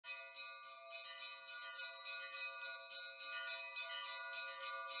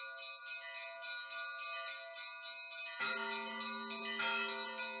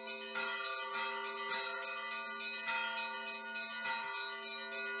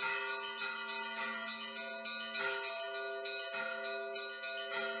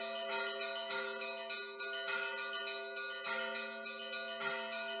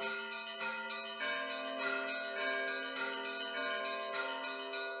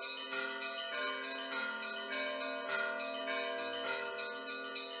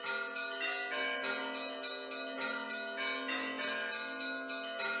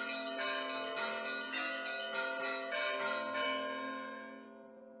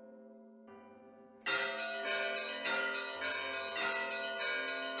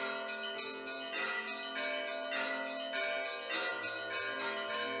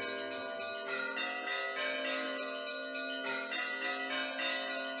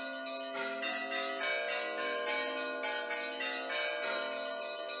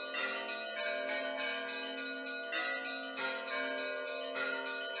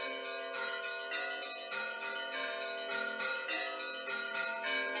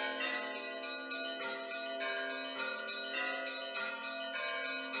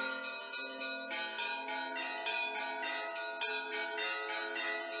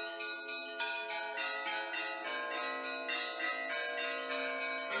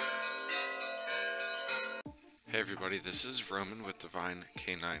Hey everybody, this is Roman with Divine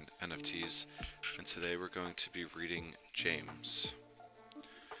K9 NFTs, and today we're going to be reading James.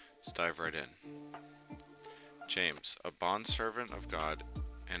 Let's dive right in. James, a bondservant of God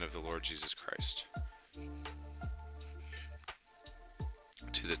and of the Lord Jesus Christ.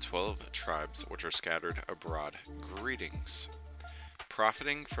 To the 12 tribes which are scattered abroad, greetings.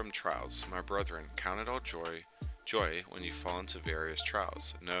 Profiting from trials, my brethren, count it all joy when you fall into various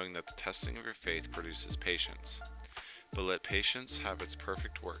trials, knowing that the testing of your faith produces patience. But let patience have its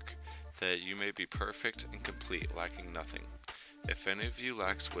perfect work, that you may be perfect and complete, lacking nothing. If any of you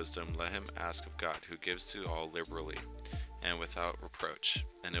lacks wisdom, let him ask of God, who gives to all liberally and without reproach,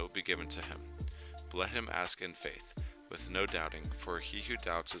 and it will be given to him. But let him ask in faith, with no doubting, for he who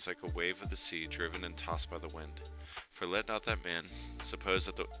doubts is like a wave of the sea driven and tossed by the wind. For let not that man suppose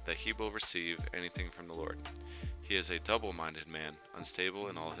that he will receive anything from the Lord. He is a double-minded man, unstable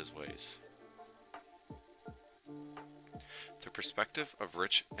in all his ways. The perspective of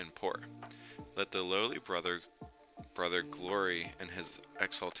rich and poor. Let the lowly brother glory in his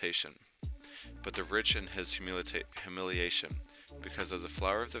exaltation, but the rich in his humiliation, because as a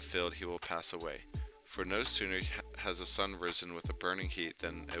flower of the field he will pass away. For no sooner has the sun risen with a burning heat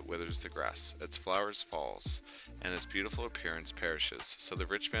than it withers the grass, its flowers falls, and its beautiful appearance perishes. So the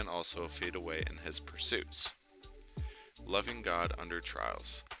rich man also will fade away in his pursuits. Loving God under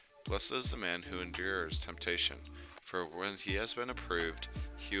trials. Blessed is the man who endures temptation, for when he has been approved,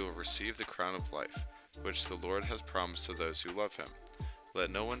 he will receive the crown of life, which the Lord has promised to those who love him.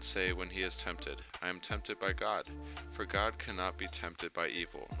 Let no one say when he is tempted, I am tempted by God, for God cannot be tempted by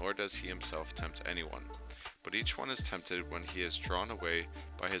evil, nor does he himself tempt anyone. But each one is tempted when he is drawn away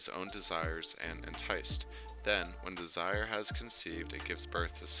by his own desires and enticed. Then, when desire has conceived, it gives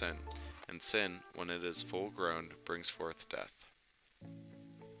birth to sin, and sin, when it is full grown, brings forth death.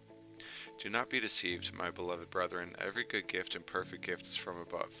 Do not be deceived, my beloved brethren. Every good gift and perfect gift is from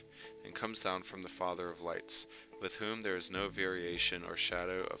above, and comes down from the Father of lights, with whom there is no variation or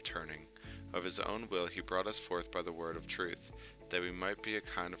shadow of turning. Of his own will he brought us forth by the word of truth, that we might be a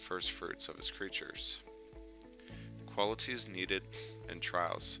kind of first fruits of his creatures. Qualities needed in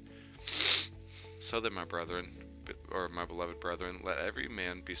trials. So that, my beloved brethren, let every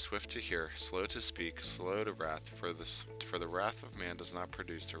man be swift to hear, slow to speak, slow to wrath, for the wrath of man does not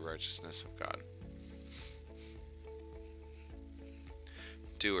produce the righteousness of God.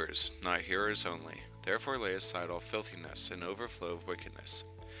 Doers, not hearers only. Therefore lay aside all filthiness and overflow of wickedness,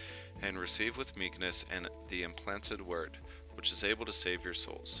 and receive with meekness and the implanted word, which is able to save your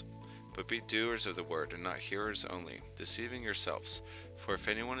souls. But be doers of the word, and not hearers only, deceiving yourselves. For if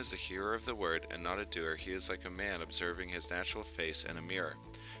anyone is a hearer of the word, and not a doer, he is like a man observing his natural face in a mirror.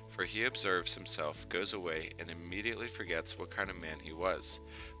 For he observes himself, goes away, and immediately forgets what kind of man he was.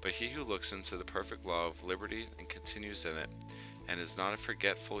 But he who looks into the perfect law of liberty, and continues in it, and is not a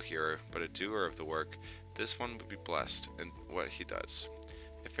forgetful hearer, but a doer of the work, this one will be blessed in what he does.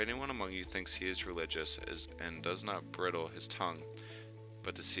 If anyone among you thinks he is religious, and does not bridle his tongue,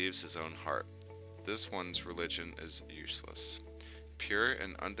 but deceives his own heart, this one's religion is useless. Pure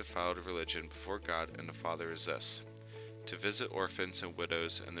and undefiled religion before God and the Father is this: to visit orphans and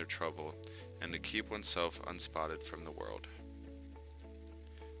widows in their trouble, and to keep oneself unspotted from the world.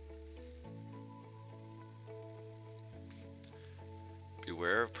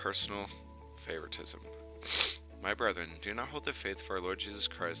 Beware of personal favoritism. My brethren, do not hold the faith of our Lord Jesus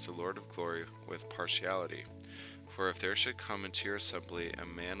Christ, the Lord of glory, with partiality. For if there should come into your assembly a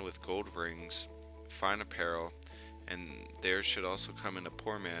man with gold rings, fine apparel, and there should also come in a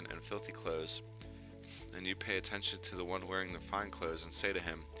poor man in filthy clothes, and you pay attention to the one wearing the fine clothes, and say to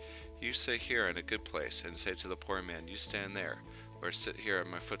him, You sit here in a good place, and say to the poor man, You stand there, or sit here at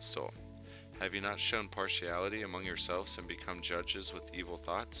my footstool. Have you not shown partiality among yourselves, and become judges with evil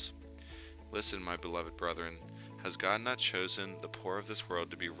thoughts? Listen, my beloved brethren, has God not chosen the poor of this world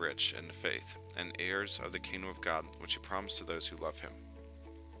to be rich in faith, and heirs of the kingdom of God, which he promised to those who love him?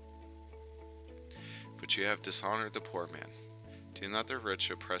 But you have dishonored the poor man. Do not the rich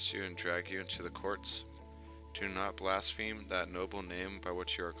oppress you and drag you into the courts? Do not blaspheme that noble name by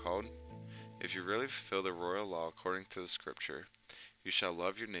which you are called. If you really fulfill the royal law according to the Scripture, you shall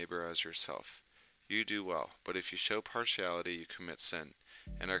love your neighbor as yourself. You do well, but if you show partiality, you commit sin,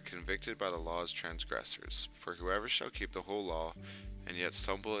 and are convicted by the law as transgressors. For whoever shall keep the whole law, and yet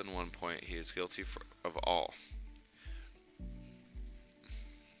stumble in one point, he is guilty of all.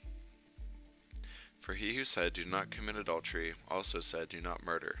 For he who said, Do not commit adultery, also said, Do not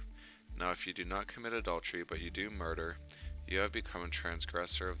murder. Now if you do not commit adultery, but you do murder, you have become a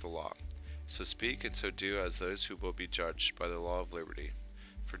transgressor of the law. So speak and so do as those who will be judged by the law of liberty.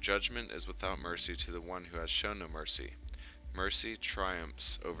 For judgment is without mercy to the one who has shown no mercy. Mercy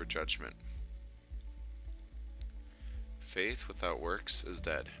triumphs over judgment. Faith without works is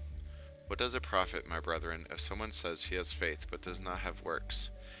dead. What does it profit, my brethren, if someone says he has faith but does not have works?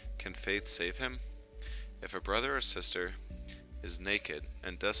 Can faith save him? If a brother or sister is naked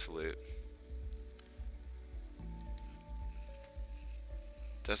and destitute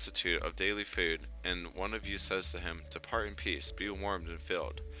of daily food, and one of you says to him, Depart in peace, be warmed and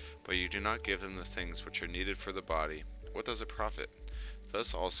filled, but you do not give them the things which are needed for the body, what does it profit?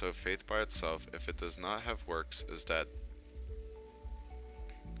 Thus also faith by itself, if it does not have works, is dead.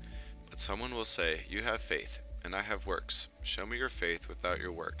 But someone will say, You have faith, and I have works. Show me your faith without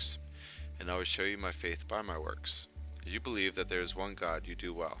your works, and I will show you my faith by my works. You believe that there is one God, you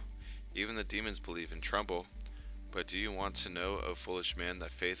do well. Even the demons believe and tremble. But do you want to know, O foolish man,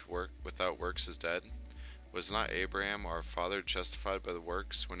 that faith without works is dead? Was not Abraham our father justified by the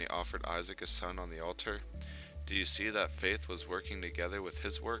works when he offered Isaac his son on the altar? Do you see that faith was working together with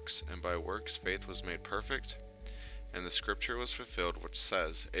his works, and by works faith was made perfect? And the scripture was fulfilled which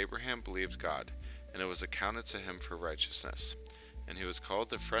says, Abraham believed God, and it was accounted to him for righteousness, and he was called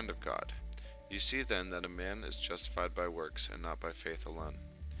the friend of God. You see then that a man is justified by works, and not by faith alone.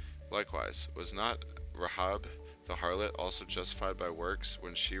 Likewise, was not Rahab the harlot also justified by works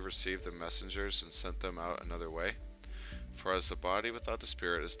when she received the messengers and sent them out another way? For as the body without the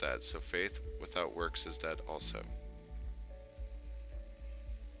spirit is dead, so faith without works is dead also.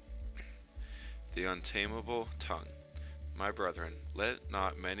 The untamable tongue. My brethren, let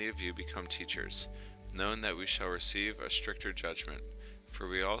not many of you become teachers, knowing that we shall receive a stricter judgment. For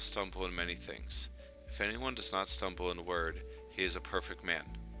we all stumble in many things. If anyone does not stumble in word, he is a perfect man,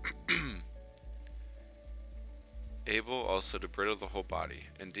 able also to bridle the whole body.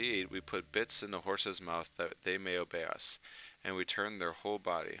 Indeed, we put bits in the horse's mouth that they may obey us, and we turn their whole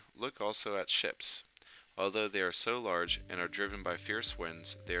body. Look also at ships. Although they are so large and are driven by fierce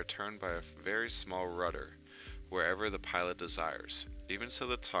winds, they are turned by a very small rudder, wherever the pilot desires. Even so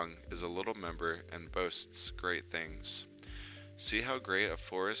the tongue is a little member and boasts great things. See how great a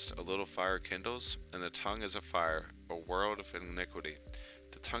forest a little fire kindles, and the tongue is a fire, a world of iniquity.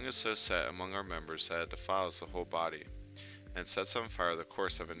 The tongue is so set among our members that it defiles the whole body, and sets on fire the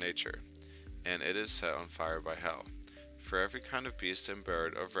course of a nature, and it is set on fire by hell. For every kind of beast and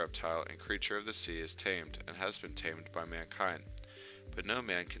bird, of reptile, and creature of the sea is tamed, and has been tamed by mankind. But no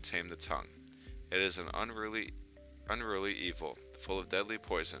man can tame the tongue. It is an unruly evil, full of deadly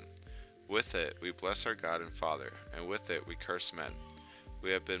poison. With it we bless our God and Father, and with it we curse men. We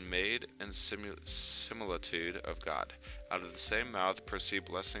have been made in similitude of God. Out of the same mouth proceed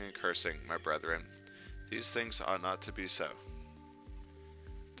blessing and cursing, my brethren. These things ought not to be so.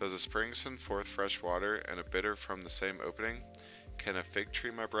 Does a spring send forth fresh water, and a bitter from the same opening? Can a fig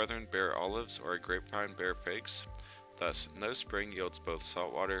tree, my brethren, bear olives, or a grapevine bear figs? Thus, no spring yields both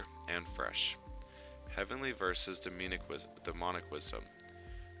salt water and fresh. Heavenly versus demonic wisdom.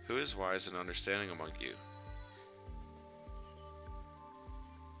 Who is wise and understanding among you?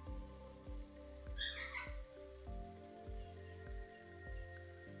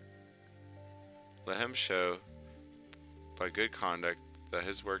 Let him show by good conduct that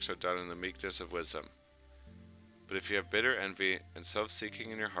his works are done in the meekness of wisdom. But if you have bitter envy and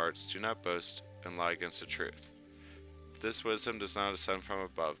self-seeking in your hearts, do not boast and lie against the truth. This wisdom does not ascend from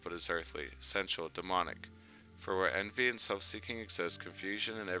above, but is earthly, sensual, demonic. For where envy and self-seeking exist,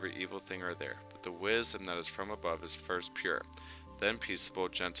 confusion and every evil thing are there. But the wisdom that is from above is first pure, then peaceable,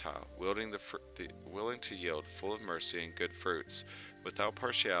 gentle, willing to yield, full of mercy and good fruits, without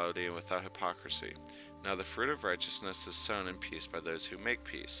partiality and without hypocrisy. Now the fruit of righteousness is sown in peace by those who make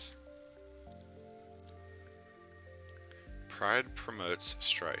peace. Pride promotes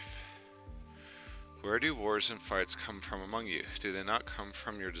strife. Where do wars and fights come from among you? Do they not come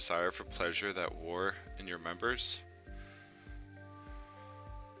from your desire for pleasure that war in your members?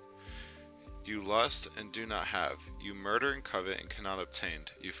 You lust and do not have. You murder and covet and cannot obtain.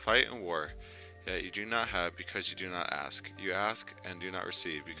 You fight and war, yet you do not have because you do not ask. You ask and do not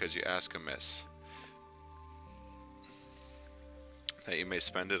receive because you ask amiss, that you may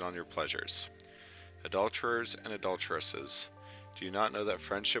spend it on your pleasures. Adulterers and adulteresses, do you not know that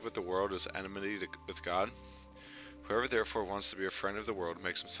friendship with the world is enmity with God? Whoever therefore wants to be a friend of the world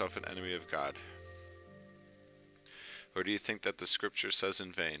makes himself an enemy of God. Or do you think that the Scripture says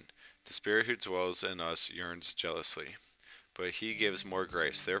in vain, the Spirit who dwells in us yearns jealously? But he gives more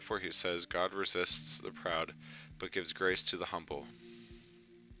grace. Therefore he says, God resists the proud, but gives grace to the humble.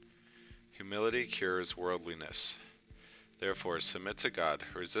 Humility cures worldliness. Therefore submit to God,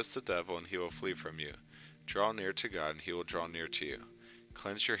 resist the devil, and he will flee from you. Draw near to God, and he will draw near to you.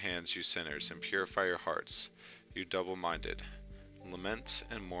 Cleanse your hands, you sinners, and purify your hearts, you double-minded. Lament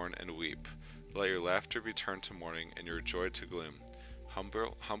and mourn and weep. Let your laughter be turned to mourning, and your joy to gloom.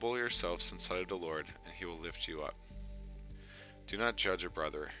 Humble yourselves in sight of the Lord, and he will lift you up. Do not judge a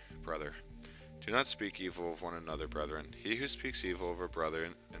brother. Do not speak evil of one another, brethren. He who speaks evil of a brother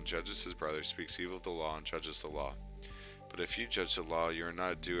and judges his brother speaks evil of the law and judges the law. But if you judge the law, you are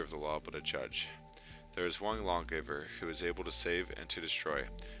not a doer of the law, but a judge. There is one lawgiver who is able to save and to destroy.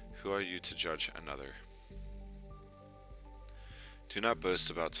 Who are you to judge another? Do not boast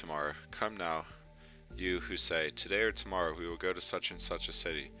about tomorrow. Come now, you who say, today or tomorrow we will go to such and such a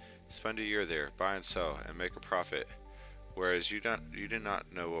city, spend a year there, buy and sell, and make a profit, whereas you do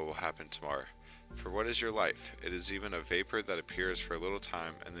not know what will happen tomorrow. For what is your life? It is even a vapor that appears for a little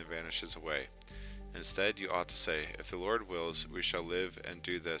time and then vanishes away. Instead, you ought to say, if the Lord wills, we shall live and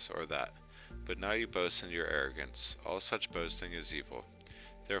do this or that. But now you boast in your arrogance. All such boasting is evil.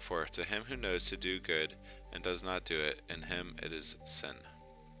 Therefore, to him who knows to do good and does not do it, in him it is sin.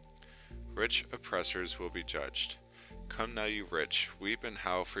 Rich oppressors will be judged. Come now, you rich, weep and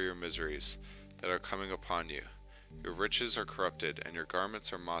howl for your miseries that are coming upon you. Your riches are corrupted, and your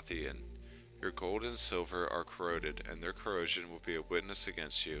garments are moth-eaten. Your gold and silver are corroded, and their corrosion will be a witness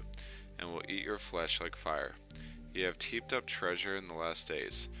against you, and will eat your flesh like fire. You have heaped up treasure in the last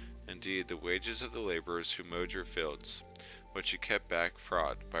days. Indeed, the wages of the laborers who mowed your fields, which you kept back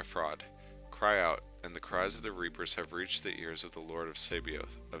by fraud, cry out, and the cries of the reapers have reached the ears of the Lord of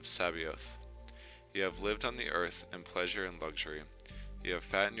Sabaoth. You have lived on the earth in pleasure and luxury. You have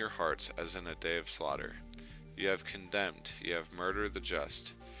fattened your hearts as in a day of slaughter. You have condemned, you have murdered the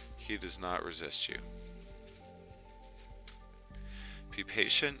just. He does not resist you. Be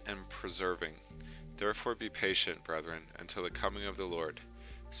patient and persevering. Therefore be patient, brethren, until the coming of the Lord.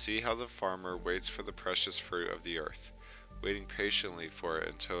 See how the farmer waits for the precious fruit of the earth, waiting patiently for it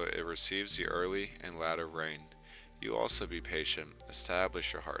until it receives the early and latter rain. You also be patient,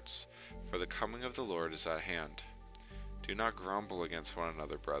 establish your hearts, for the coming of the Lord is at hand. Do not grumble against one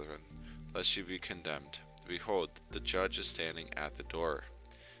another, brethren, lest you be condemned. Behold, the judge is standing at the door.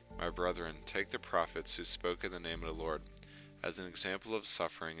 My brethren, take the prophets who spoke in the name of the Lord as an example of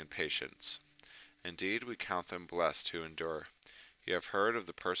suffering and patience. Indeed, we count them blessed who endure. You have heard of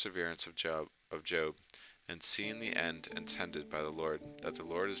the perseverance of Job, and seen the end intended by the Lord, that the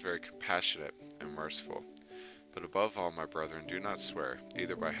Lord is very compassionate and merciful. But above all, my brethren, do not swear,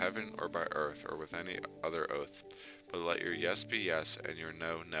 either by heaven or by earth or with any other oath, but let your yes be yes and your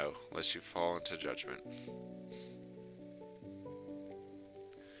no, no, lest you fall into judgment.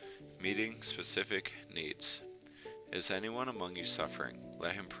 Meeting specific needs. Is anyone among you suffering?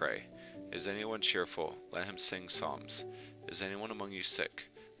 Let him pray. Is anyone cheerful? Let him sing psalms. Is anyone among you sick?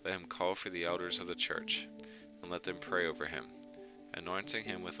 Let him call for the elders of the church, and let them pray over him, anointing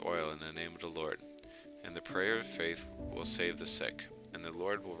him with oil in the name of the Lord. And the prayer of faith will save the sick, and the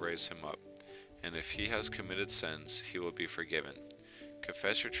Lord will raise him up. And if he has committed sins, he will be forgiven.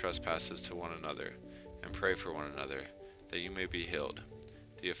 Confess your trespasses to one another, and pray for one another, that you may be healed.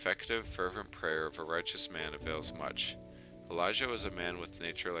 The effective, fervent prayer of a righteous man avails much. Elijah was a man with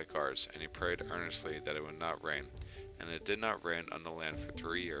nature like ours, and he prayed earnestly that it would not rain. And it did not rain on the land for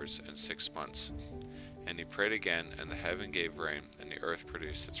 3 years and 6 months. And he prayed again, and the heaven gave rain, and the earth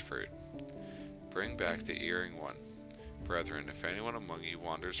produced its fruit. Bring back the erring one. Brethren, if anyone among you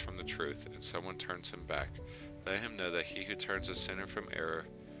wanders from the truth, and someone turns him back, Let him know that he who turns a sinner from error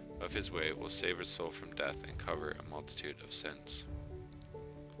of his way will save his soul from death and cover a multitude of sins.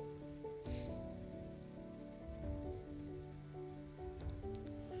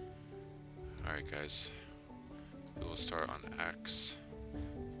 Alright guys, we will start on Acts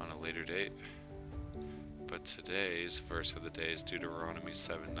on a later date, but today's verse of the day is Deuteronomy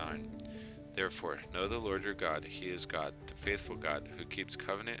 7:9. Therefore, know the Lord your God, he is God, the faithful God, who keeps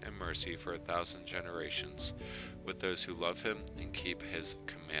covenant and mercy for 1,000 generations with those who love him and keep his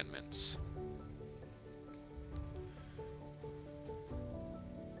commandments.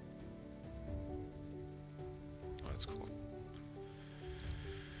 Oh, that's cool.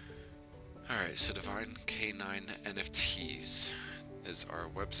 Alright, so Divine K9 NFTs is our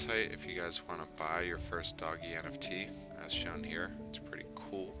website if you guys want to buy your first doggy NFT, as shown here. It's pretty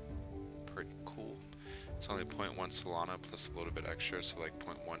cool. It's only 0.1 solana plus a little bit extra, so like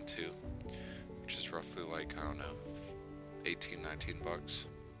 0.12, which is roughly like, I don't know, 18, 19 bucks.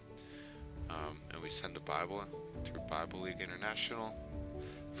 And we send a Bible through Bible League International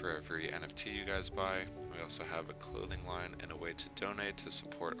for every NFT you guys buy. We also have a clothing line and a way to donate to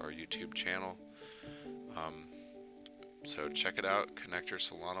support our YouTube channel. So check it out, connect your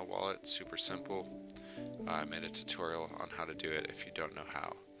Solana wallet, super simple. I made a tutorial on how to do it if you don't know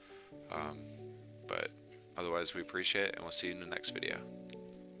how. But otherwise we appreciate it, and we'll see you in the next video.